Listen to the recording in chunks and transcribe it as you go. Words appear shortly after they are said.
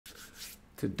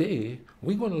Today,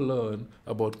 we're going to learn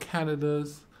about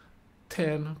Canada's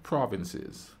 10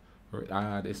 provinces.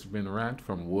 It's been ranked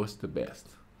from worst to best.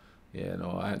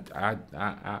 I'm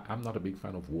not a big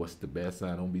fan of worst to best.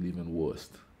 I don't believe in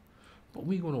worst. But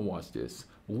we're going to watch this.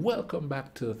 Welcome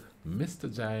back to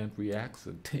Mr. Giant Reacts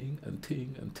and Ting and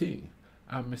Ting and Ting.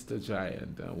 I'm Mr.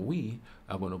 Giant, and we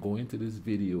are going to go into this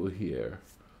video here.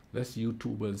 Let's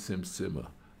YouTube and simmer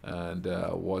and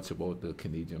watch about the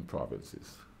Canadian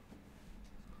provinces.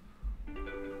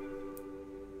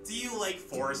 Do you like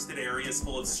forested areas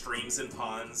full of streams and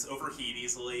ponds, overheat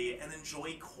easily, and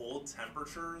enjoy cold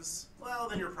temperatures? Well,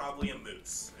 then you're probably a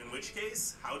moose. In which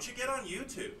case, how'd you get on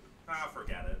YouTube? Ah,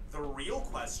 forget it. The real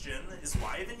question is,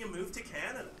 why haven't you moved to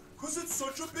Canada? 'Cause it's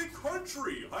such a big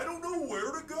country. I don't know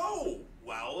where to go.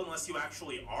 Well, unless you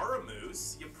actually are a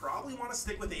moose, you probably want to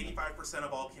stick with 85%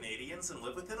 of all Canadians and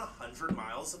live within 100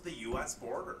 miles of the US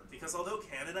border. Because although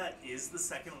Canada is the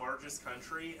second largest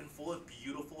country and full of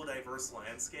beautiful, diverse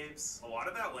landscapes, a lot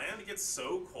of that land gets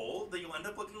so cold that you'll end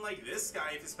up looking like this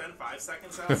guy if you spend 5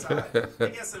 seconds outside. I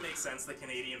guess it makes sense the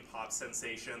Canadian pop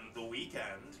sensation The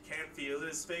Weeknd can't feel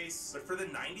his face, but for the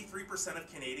 93%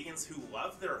 of Canadians who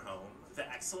love their home, the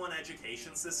excellent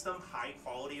education system, high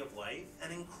quality of life,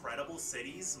 and incredible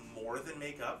cities more than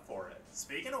make up for it.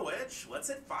 Speaking of which, let's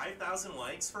hit 5,000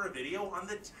 likes for a video on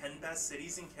the 10 best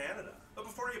cities in Canada. But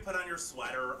before you put on your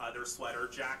sweater, other sweater,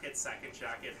 jacket, second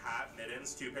jacket, hat,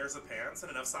 mittens, 2 pairs of pants,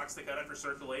 and enough socks to cut out for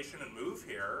circulation and move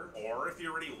here, or if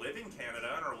you already live in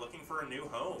Canada and are looking for a new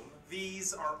home,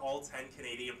 these are all 10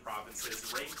 Canadian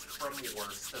provinces ranked from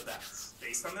worst to best,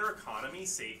 based on their economy,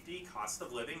 safety, cost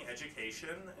of living,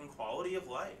 education, and quality of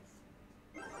life.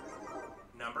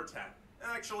 Number 10.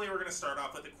 Actually, we're going to start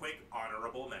off with a quick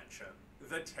honorable mention.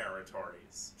 The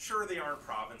territories. Sure, they aren't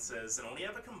provinces and only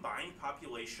have a combined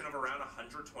population of around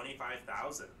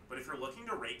 125,000, but if you're looking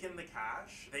to rake in the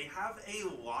cash, they have a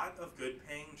lot of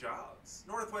good-paying jobs.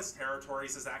 Northwest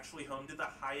Territories is actually home to the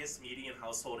highest median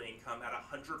household income at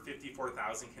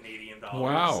 154,000 Canadian dollars.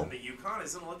 Wow. And the Yukon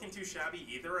isn't looking too shabby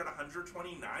either at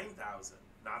 129,000.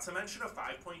 Not to mention a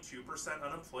 5.2%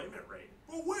 unemployment rate.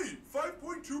 But wait,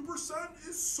 5.2%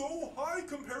 is so high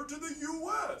compared to the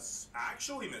US!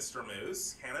 Actually, Mr.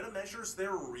 Moose, Canada measures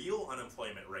their real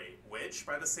unemployment rate, which,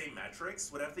 by the same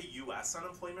metrics, would have the US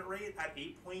unemployment rate at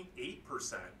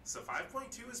 8.8%. So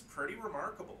 5.2 is pretty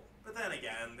remarkable. But then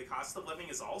again, the cost of living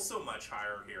is also much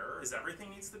higher here, as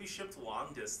everything needs to be shipped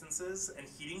long distances, and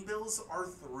heating bills are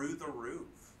through the roof.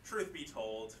 Truth be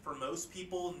told, for most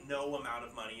people, no amount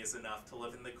of money is enough to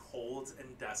live in the cold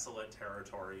and desolate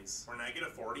territories, where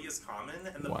 -40 is common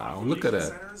and the population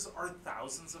centers are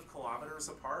thousands of kilometers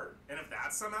apart. And if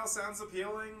that somehow sounds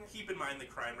appealing, keep in mind the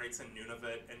crime rates in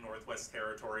Nunavut and Northwest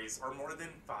Territories are more than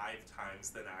 5 times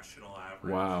the national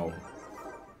average. Wow.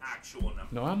 Actual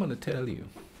number. Now I'm going to tell you,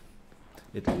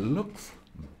 it looks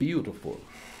beautiful.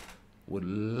 Would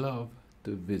love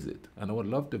to visit, and I would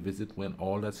love to visit when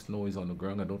all that snow is on the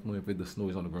ground. I don't know if the snow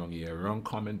is on the ground year round.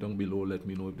 Comment down below, let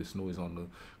me know if the snow is on the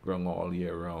ground all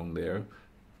year round there.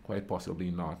 Quite possibly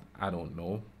not, I don't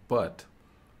know, but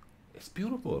it's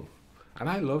beautiful, and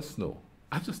I love snow.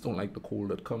 I just don't like the cold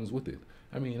that comes with it.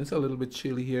 I mean, it's a little bit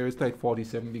chilly here. It's like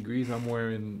 47 degrees. I'm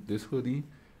wearing this hoodie,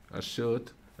 a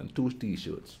shirt, and 2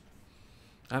 t-shirts,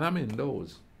 and I'm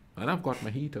indoors, and I've got my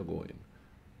heater going.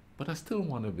 But I still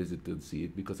want to visit and see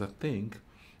it because I think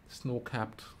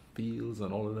snow-capped fields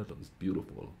and all of that is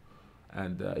beautiful.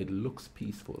 And it looks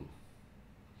peaceful.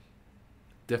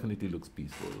 Definitely looks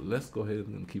peaceful. Let's go ahead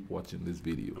and keep watching this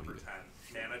video. Number 10,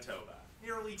 Manitoba.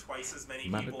 Nearly twice as many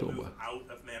people move out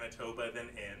of Manitoba than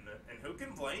in, and who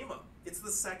can blame them? It's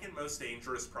the second most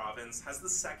dangerous province, has the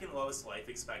second lowest life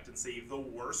expectancy, the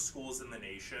worst schools in the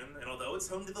nation, and although it's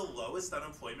home to the lowest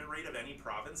unemployment rate of any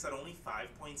province at only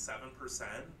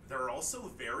 5.7%, there are also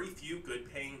very few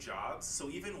good-paying jobs, so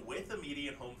even with a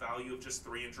median home value of just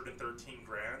 313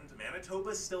 grand,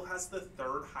 Manitoba still has the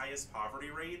 3rd highest poverty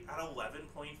rate at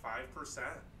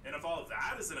 11.5%. And if all of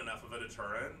that isn't enough of a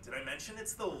deterrent, did I mention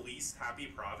it's the least happy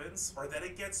province, or that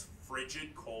it gets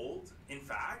frigid cold? In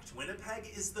fact,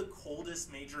 Winnipeg is the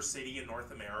coldest major city in North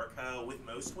America, with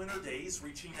most winter days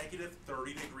reaching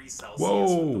 -30 degrees Celsius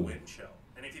with the wind chill.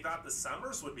 And if you thought the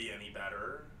summers would be any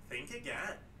better, think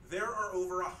again. There are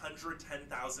over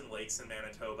 110,000 lakes in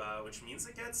Manitoba, which means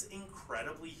it gets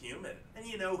incredibly humid. And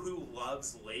you know who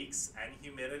loves lakes and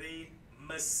humidity?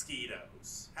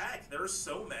 Mosquitoes. Heck, there are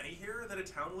so many here that a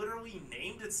town literally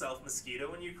named itself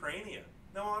Mosquito in Ukrainian.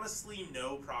 Now honestly,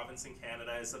 no province in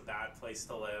Canada is a bad place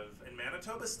to live, and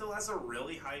Manitoba still has a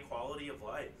really high quality of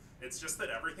life. It's just that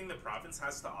everything the province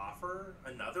has to offer,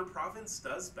 another province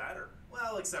does better.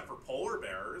 Well, except for polar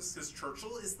bears, because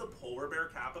Churchill is the polar bear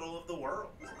capital of the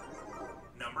world.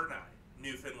 Number 9.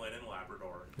 Newfoundland and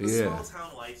Labrador. The small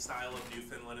town lifestyle of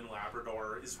Newfoundland and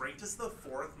Labrador is ranked as the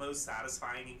 4th most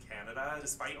satisfying in Canada,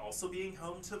 despite also being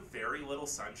home to very little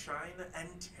sunshine and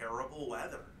terrible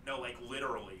weather. No, like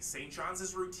literally, St. John's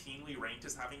is routinely ranked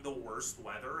as having the worst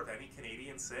weather of any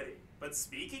Canadian city. But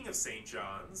speaking of St.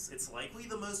 John's, it's likely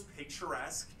the most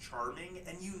picturesque, charming,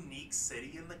 and unique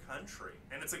city in the country.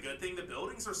 And it's a good thing the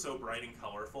buildings are so bright and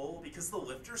colorful, because they'll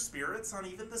lift your spirits on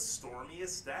even the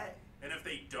stormiest day. And if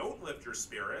they don't lift your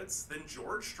spirits, then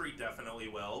George Street definitely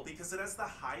will, because it has the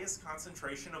highest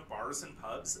concentration of bars and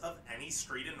pubs of any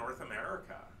street in North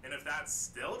America. And if that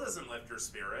still doesn't lift your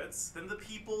spirits, then the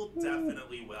people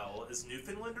definitely will, as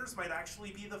Newfoundlanders might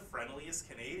actually be the friendliest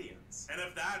Canadians. And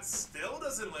if that still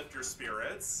doesn't lift your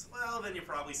spirits, well, then you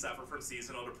probably suffer from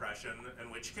seasonal depression, in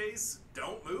which case,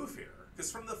 don't move here. Because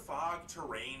from the fog to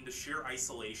rain to sheer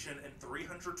isolation and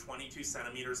 322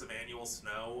 centimeters of annual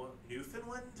snow,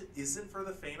 Newfoundland isn't for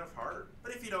the faint of heart.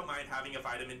 But if you don't mind having a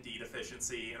vitamin D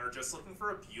deficiency and are just looking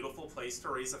for a beautiful place to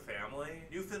raise a family,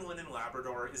 Newfoundland and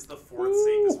Labrador is the 4th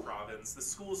safest province. The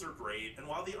schools are great, and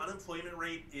while the unemployment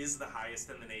rate is the highest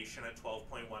in the nation at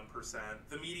 12.1%,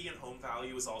 the median home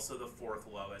value is also the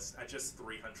 4th lowest at just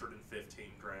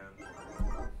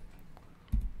 $315,000.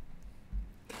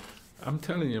 I'm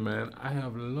telling you, man, I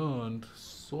have learned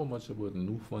so much about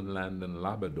Newfoundland and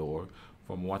Labrador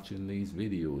from watching these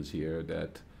videos here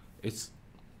that it's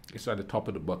at the top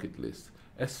of the bucket list,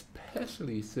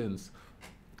 especially since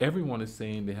everyone is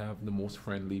saying they have the most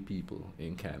friendly people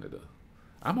in Canada.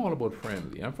 I'm all about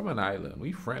friendly. I'm from an island.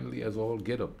 We friendly as all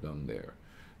get up down there.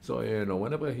 So, you know,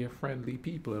 whenever I hear friendly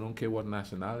people, I don't care what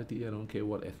nationality, I don't care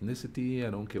what ethnicity, I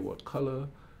don't care what color,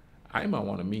 I might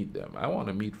want to meet them. I want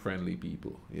to meet friendly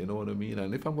people. You know what I mean?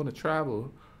 And if I'm going to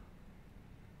travel,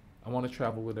 I want to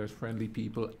travel where there's friendly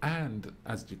people. And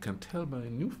as you can tell by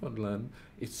Newfoundland,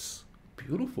 it's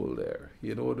beautiful there.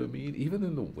 You know what I mean? Even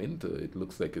in the winter, it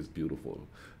looks like it's beautiful.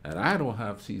 And I don't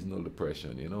have seasonal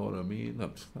depression. You know what I mean? I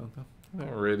don't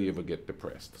really ever get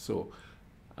depressed. So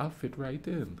I'll fit right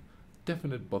in.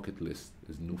 Definite bucket list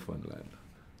is Newfoundland.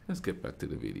 Let's get back to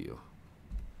the video.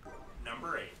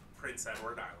 Number 8, Prince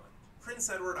Edward Island. Prince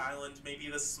Edward Island may be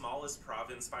the smallest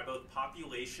province by both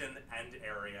population and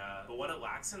area, but what it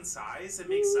lacks in size, it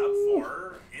makes up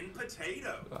for in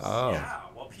potatoes. Oh. Yeah,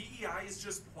 while PEI is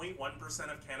just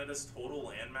 0.1% of Canada's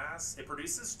total landmass, it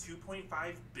produces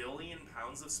 2.5 billion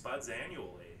pounds of spuds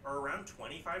annually, or around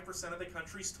 25% of the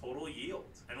country's total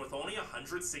yield. And with only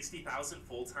 160,000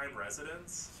 full-time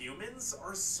residents, humans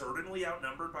are certainly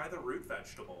outnumbered by the root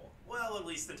vegetable. Well, at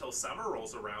least until summer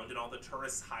rolls around and all the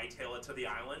tourists hightail it to the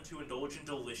island to indulge in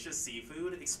delicious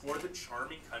seafood, explore the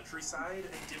charming countryside,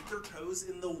 and dip their toes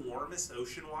in the warmest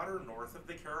ocean water north of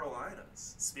the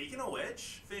Carolinas. Speaking of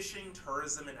which, fishing,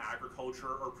 tourism, and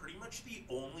agriculture are pretty much the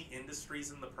only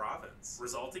industries in the province,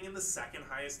 resulting in the second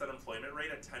highest unemployment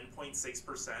rate at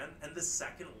 10.6% and the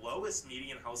second lowest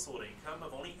median household income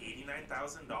of only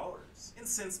 $89,000. And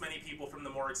since many people from the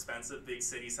more expensive big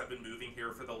cities have been moving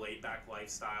here for the laid-back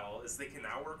lifestyle, as they can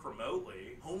now work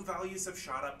remotely, home values have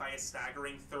shot up by a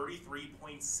staggering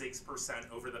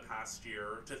 33.6% over the past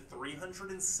year to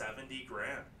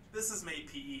 $370,000. This has made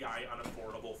PEI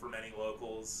unaffordable for many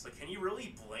locals, but can you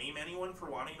really blame anyone for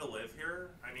wanting to live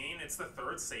here? I mean, it's the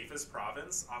 3rd safest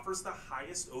province, offers the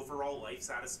highest overall life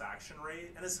satisfaction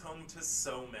rate, and is home to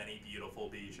so many beautiful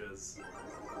beaches.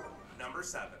 Number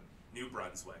 7, New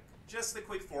Brunswick. Just a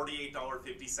quick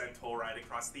 $48.50 toll ride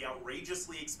across the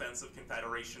outrageously expensive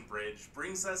Confederation Bridge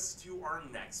brings us to our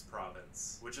next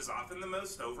province, which is often the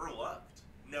most overlooked.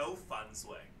 No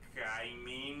Funswick. I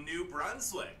mean New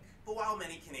Brunswick. But while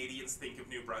many Canadians think of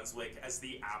New Brunswick as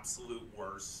the absolute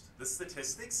worst, the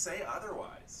statistics say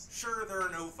otherwise. Sure, there are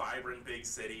no vibrant big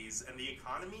cities, and the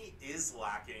economy is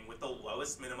lacking with the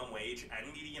lowest minimum wage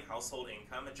and median household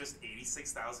income at just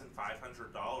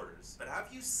 $86,500. But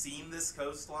have you seen this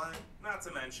coastline? Not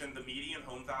to mention, the median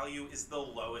home value is the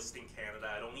lowest in Canada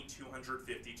at only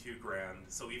 $252,000.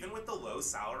 So even with the low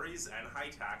salaries and high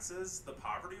taxes, the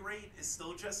poverty rate is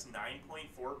still just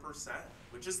 9.4%,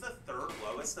 which is the 3rd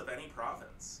lowest of any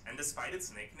province. And despite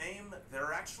its nickname, there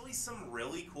are actually some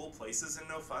really cool places in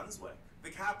New Brunswick. The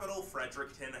capital,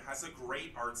 Fredericton, has a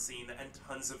great art scene and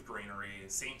tons of greenery.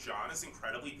 St. John is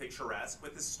incredibly picturesque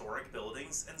with historic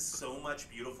buildings and so much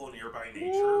beautiful nearby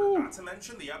nature, not to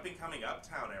mention the up-and-coming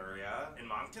uptown area. And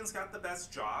Moncton's got the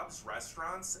best jobs,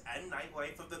 restaurants, and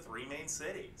nightlife of the three main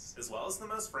cities, as well as the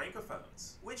most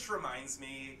francophones. Which reminds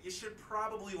me, you should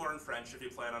probably learn French if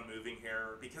you plan on moving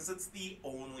here, because it's the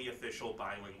only official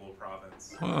bilingual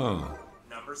province.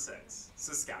 Number 6,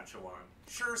 Saskatchewan.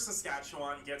 Sure,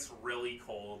 Saskatchewan gets really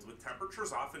cold, with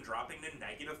temperatures often dropping to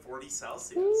 -40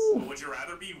 Celsius. But would you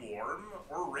rather be warm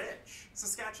or rich?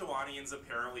 Saskatchewanians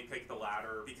apparently pick the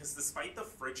latter because despite the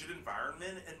frigid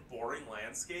environment and boring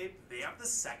landscape, they have the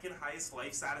second highest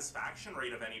life satisfaction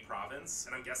rate of any province,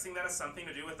 and I'm guessing that has something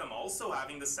to do with them also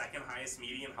having the second highest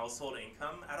median household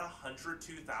income at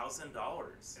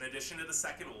 $102,000, in addition to the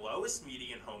second lowest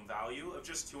median home value of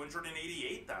just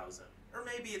 $288,000. Or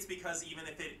maybe it's because even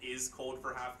if it is cold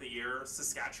for half the year,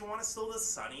 Saskatchewan is still the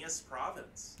sunniest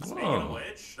province. Speaking of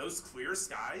which, those clear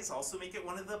skies also make it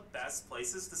one of the best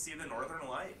places to see the Northern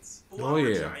Lights. While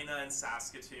Regina and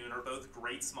Saskatoon are both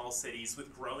great small cities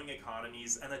with growing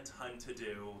economies and a ton to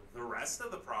do, the rest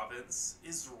of the province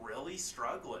is really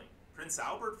struggling. Prince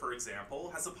Albert, for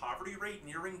example, has a poverty rate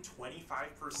nearing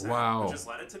 25%, which has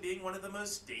led it to being one of the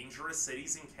most dangerous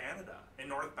cities in Canada. And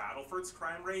North Battleford's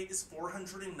crime rate is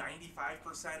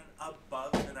 495%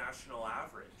 above the national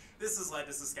average. This has led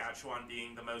to Saskatchewan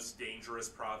being the most dangerous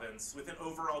province, with an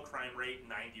overall crime rate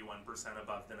 91%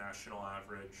 above the national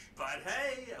average. But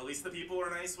hey, at least the people are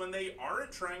nice when they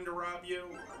aren't trying to rob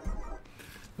you.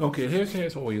 Okay, here's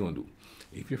what you're going to do.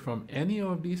 If you're from any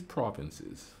of these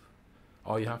provinces,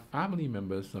 or you have family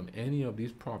members from any of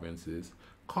these provinces,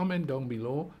 comment down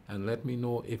below and let me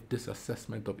know if this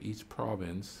assessment of each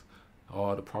province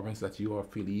or the province that you are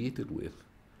affiliated with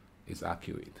is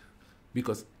accurate.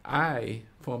 Because I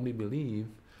firmly believe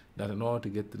that in order to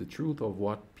get to the truth of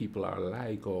what people are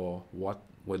like or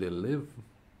where they live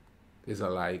is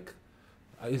like,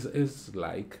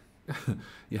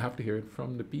 you have to hear it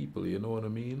from the people, you know what I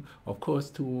mean? Of course,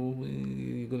 too,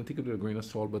 you're going to take it with a grain of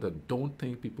salt, but I don't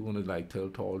think people are going to like tell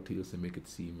tall tales and make it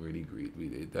seem really great.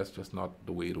 Really. That's just not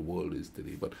the way the world is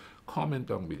today. But comment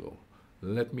down below.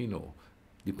 Let me know,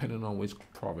 depending on which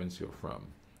province you're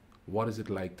from, what is it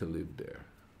like to live there?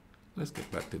 Let's get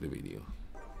back to the video.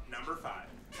 Number 5,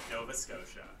 Nova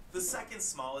Scotia. The second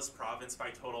smallest province by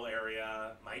total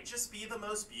area might just be the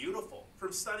most beautiful.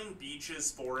 From stunning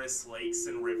beaches, forests, lakes,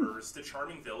 and rivers, to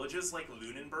charming villages like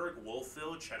Lunenburg,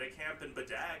 Wolfville, Cheticamp, and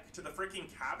Baddeck, to the freaking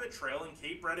Cabot Trail and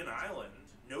Cape Breton Island,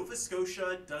 Nova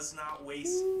Scotia does not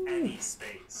waste any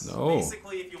space. No.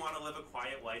 Basically, if you want to live a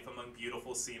quiet life among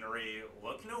beautiful scenery,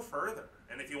 look no further.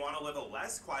 And if you want to live a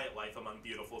less quiet life among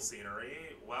beautiful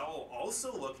scenery, well,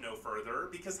 also look no further,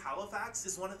 because Halifax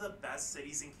is one of the best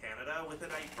cities in Canada with a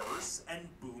diverse and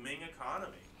booming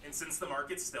economy. And since the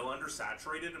market's still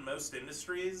undersaturated in most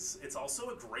industries, it's also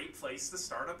a great place to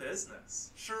start a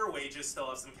business. Sure, wages still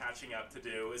have some catching up to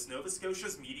do, as Nova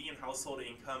Scotia's median household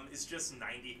income is just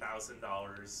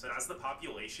 $90,000. But as the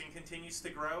population continues to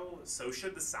grow, so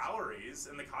should the salaries,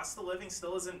 and the cost of living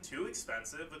still isn't too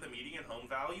expensive, with a median home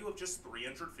value of just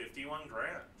 $351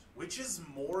 grand. Which is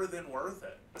more than worth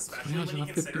it, especially when you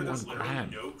consider there's literally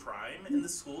no crime and the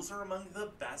schools are among the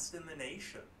best in the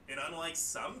nation. And unlike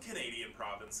some Canadian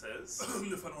provinces,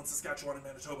 Newfoundland, Saskatchewan, and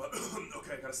Manitoba,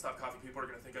 okay, I gotta stop coughing, people are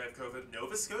gonna think I have COVID.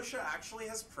 Nova Scotia actually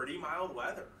has pretty mild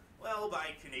weather. Well,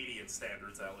 by Canadian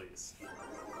standards at least.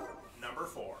 Number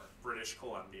 4, British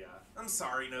Columbia. I'm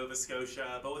sorry, Nova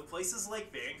Scotia, but with places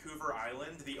like Vancouver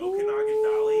Island, the Okanagan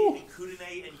Valley, and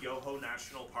Kootenay and Yoho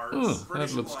National Parks,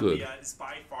 British Columbia is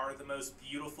by far the most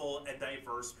beautiful and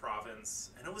diverse province,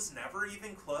 and it was never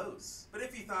even close. But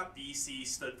if you thought BC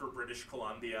stood for British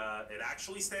Columbia, it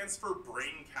actually stands for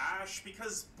Bring Cash,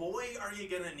 because boy are you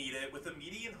gonna need it with a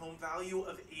median home value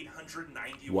of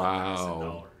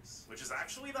 $891,000, which is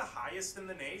actually the highest in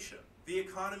the nation. The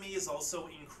economy is also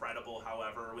incredible,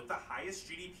 however, with the highest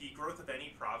GDP growth of any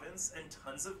province and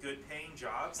tons of good-paying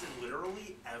jobs in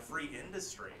literally every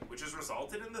industry, which has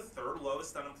resulted in the 3rd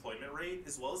lowest unemployment rate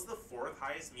as well as the 4th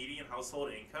highest median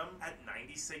household income at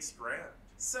 96 grand.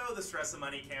 So the stress of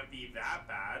money can't be that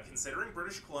bad, considering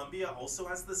British Columbia also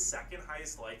has the 2nd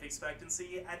highest life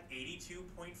expectancy at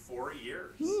 82.4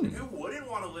 years. And who wouldn't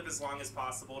want to live as long as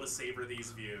possible to savor these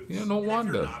views? Yeah, no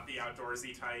wonder. If you're not the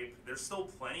outdoorsy type, there's still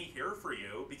plenty here for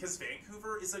you, because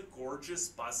Vancouver is a gorgeous,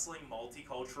 bustling,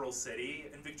 multicultural city,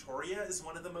 and Victoria is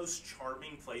one of the most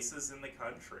charming places in the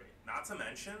country. Not to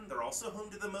mention, they're also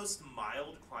home to the most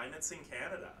mild climates in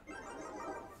Canada.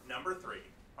 Number 3.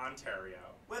 Ontario.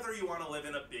 Whether you want to live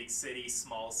in a big city,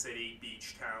 small city,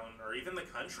 beach town, or even the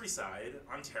countryside,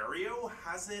 Ontario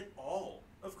has it all.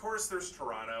 Of course, there's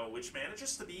Toronto, which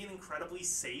manages to be an incredibly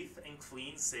safe and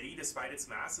clean city despite its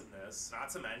massiveness.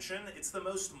 Not to mention, it's the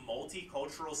most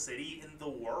multicultural city in the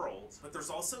world. But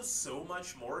there's also so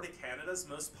much more to Canada's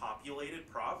most populated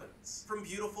province. From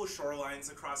beautiful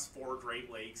shorelines across 4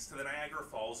 Great Lakes to the Niagara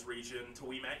Falls region to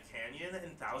Wilmette Canyon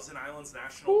and Thousand Islands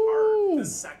National Park, the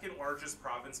second largest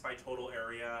province by total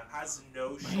area has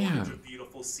no shortage of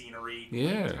beautiful scenery,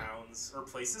 towns, or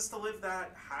places to live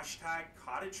that hashtag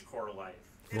cottagecore life.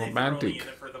 And if you're only in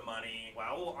it for the money,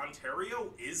 well,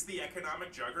 Ontario is the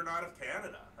economic juggernaut of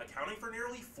Canada, accounting for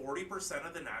nearly 40%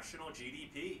 of the national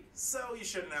GDP. So you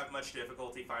shouldn't have much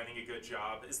difficulty finding a good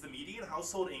job, as the median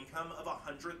household income of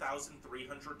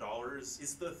 $100,300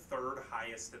 is the 3rd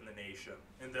highest in the nation.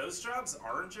 And those jobs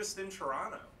aren't just in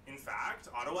Toronto. In fact,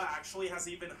 Ottawa actually has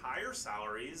even higher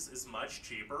salaries, is much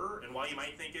cheaper, and while you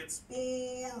might think it's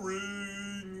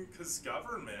boring because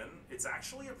government, it's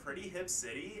actually a pretty hip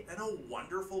city and a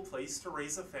wonderful place to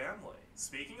raise a family.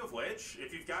 Speaking of which,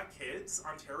 if you've got kids,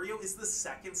 Ontario is the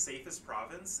 2nd safest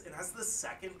province and has the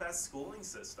 2nd best schooling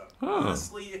system.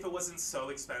 Honestly, if it wasn't so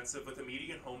expensive with a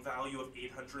median home value of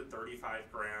 $835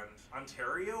 grand,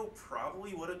 Ontario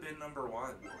probably would have been number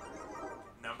 1.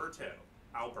 Number 2,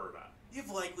 Alberta. You've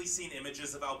likely seen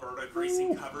images of Alberta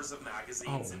gracing covers of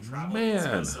magazines and travel news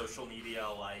on social media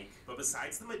alike. But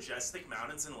besides the majestic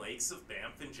mountains and lakes of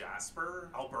Banff and Jasper,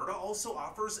 Alberta also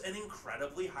offers an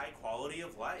incredibly high quality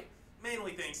of life.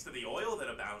 Mainly thanks to the oil that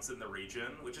abounds in the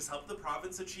region, which has helped the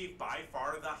province achieve by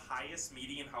far the highest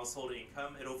median household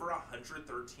income at over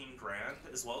 $113 grand,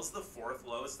 as well as the 4th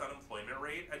lowest unemployment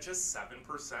rate at just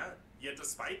 7%. Yet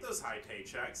despite those high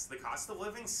paychecks, the cost of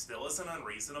living still isn't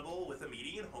unreasonable, with a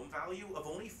median home value of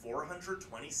only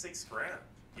 $426 grand.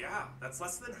 Yeah, that's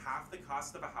less than half the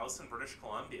cost of a house in British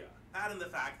Columbia. Add in the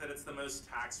fact that it's the most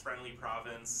tax-friendly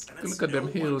province, and it's look at them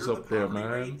hills up there,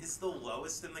 man. Rate is the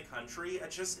lowest in the country at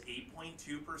just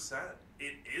 8.2%.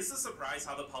 It is a surprise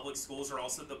how the public schools are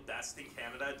also the best in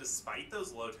Canada despite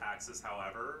those low taxes,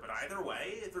 however. But either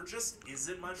way, there just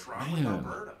isn't much wrong with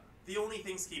Alberta. The only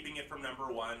things keeping it from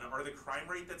number 1 are the crime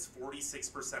rate that's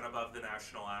 46% above the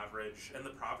national average, and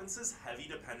the province's heavy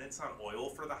dependence on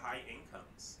oil for the high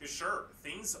incomes. Sure,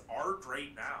 things are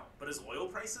great now, but as oil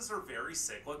prices are very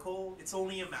cyclical, it's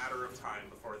only a matter of time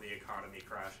before the economy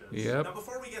crashes. Now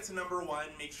before we get to number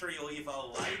 1, make sure you leave a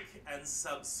like and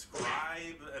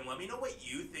subscribe, and let me know what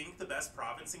you think the best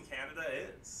province in Canada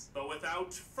is. But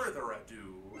without further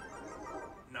ado,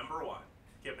 number 1,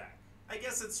 Quebec. I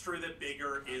guess it's true that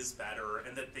bigger is better,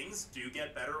 and that things do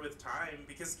get better with time,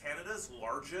 because Canada's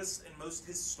largest and most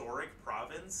historic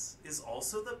province is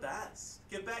also the best.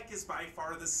 Quebec is by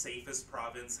far the safest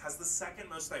province, has the 2nd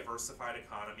most diversified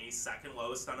economy, 2nd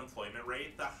lowest unemployment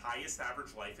rate, the highest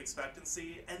average life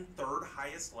expectancy, and 3rd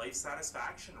highest life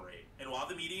satisfaction rate. And while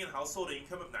the median household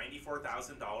income of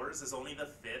 $94,000 is only the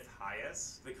 5th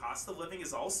highest, the cost of living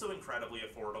is also incredibly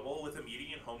affordable, with a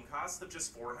median home cost of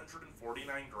just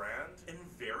 $449 grand and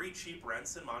very cheap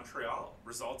rents in Montreal,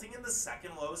 resulting in the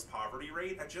 2nd lowest poverty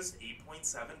rate at just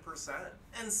 8.7%.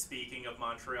 And speaking of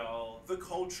Montreal, the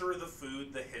culture, the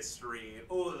food, the history,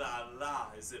 oh la la,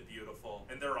 is it beautiful.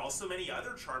 And there are also many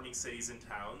other charming cities and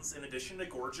towns, in addition to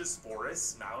gorgeous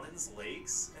forests, mountains,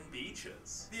 lakes, and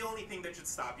beaches. The only thing that should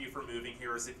stop you from moving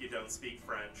here is if you don't speak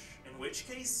French, in which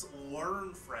case,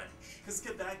 learn French, because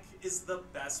Quebec is the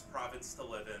best province to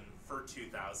live in for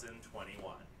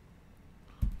 2021.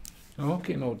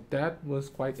 Okay, now that was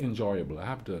quite enjoyable, I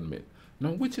have to admit.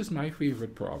 Now, which is my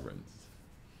favorite province?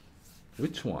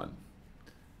 Which one?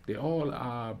 They all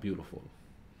are beautiful,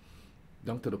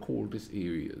 down to the coldest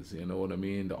areas, you know what I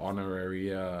mean? The honorary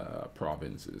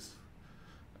provinces.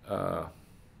 Nova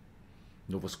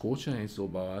Scotia ain't so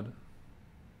bad.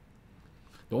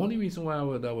 The only reason why I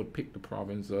would pick the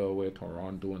province where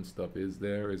Toronto and stuff is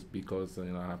there is because I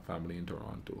have family in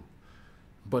Toronto.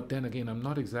 But then again, I'm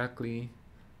not exactly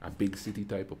a big city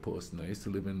type of person. I used to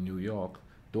live in New York.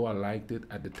 Though I liked it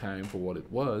at the time for what it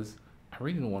was, I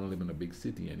really don't want to live in a big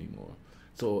city anymore.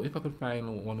 So if I could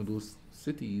find one of those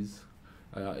cities,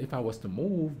 if I was to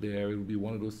move there, it would be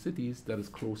one of those cities that is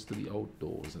close to the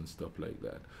outdoors and stuff like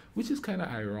that. Which is kind of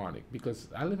ironic, because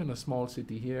I live in a small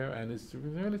city here, and it's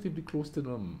relatively close to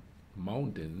the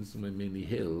mountains, mainly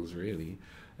hills, really.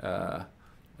 I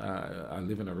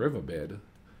live in a riverbed,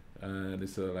 and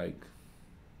it's like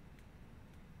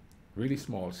really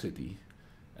small city.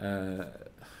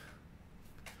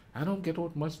 I don't get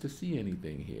out much to see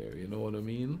anything here, you know what I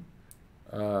mean?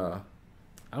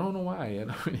 I don't know why. I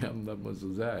don't really have that much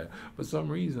desire. For some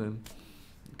reason,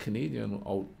 Canadian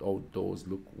outdoors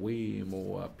look way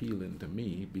more appealing to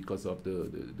me because of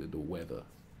the weather.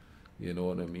 You know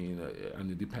what I mean?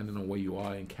 And depending on where you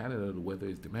are in Canada, the weather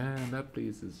is, man, that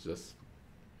place is just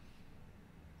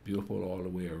beautiful all the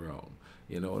way around.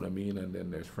 You know what I mean? And then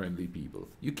there's friendly people.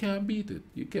 You can't beat it.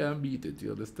 You can't beat it.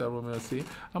 You understand what I'm saying?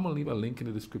 I'm going to leave a link in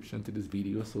the description to this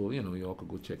video so, you know, y'all can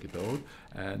go check it out.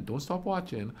 And don't stop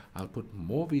watching. I'll put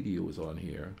more videos on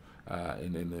here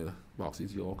in the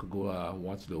boxes. Y'all could go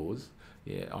watch those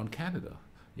on Canada.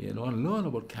 You know, and learn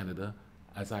about Canada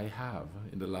as I have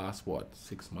in the last,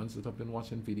 6 months that I've been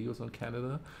watching videos on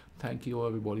Canada. Thank you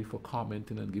everybody for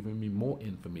commenting and giving me more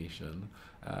information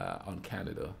on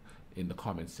Canada in the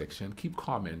comment section. Keep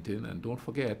commenting, and don't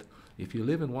forget, if you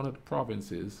live in one of the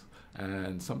provinces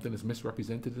and something is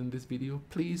misrepresented in this video,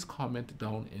 please comment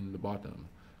down in the bottom.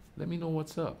 Let me know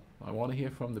what's up. I want to hear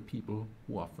from the people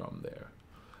who are from there.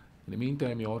 In the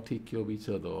meantime, you all take care of each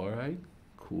other, all right?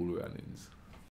 Cool runnings.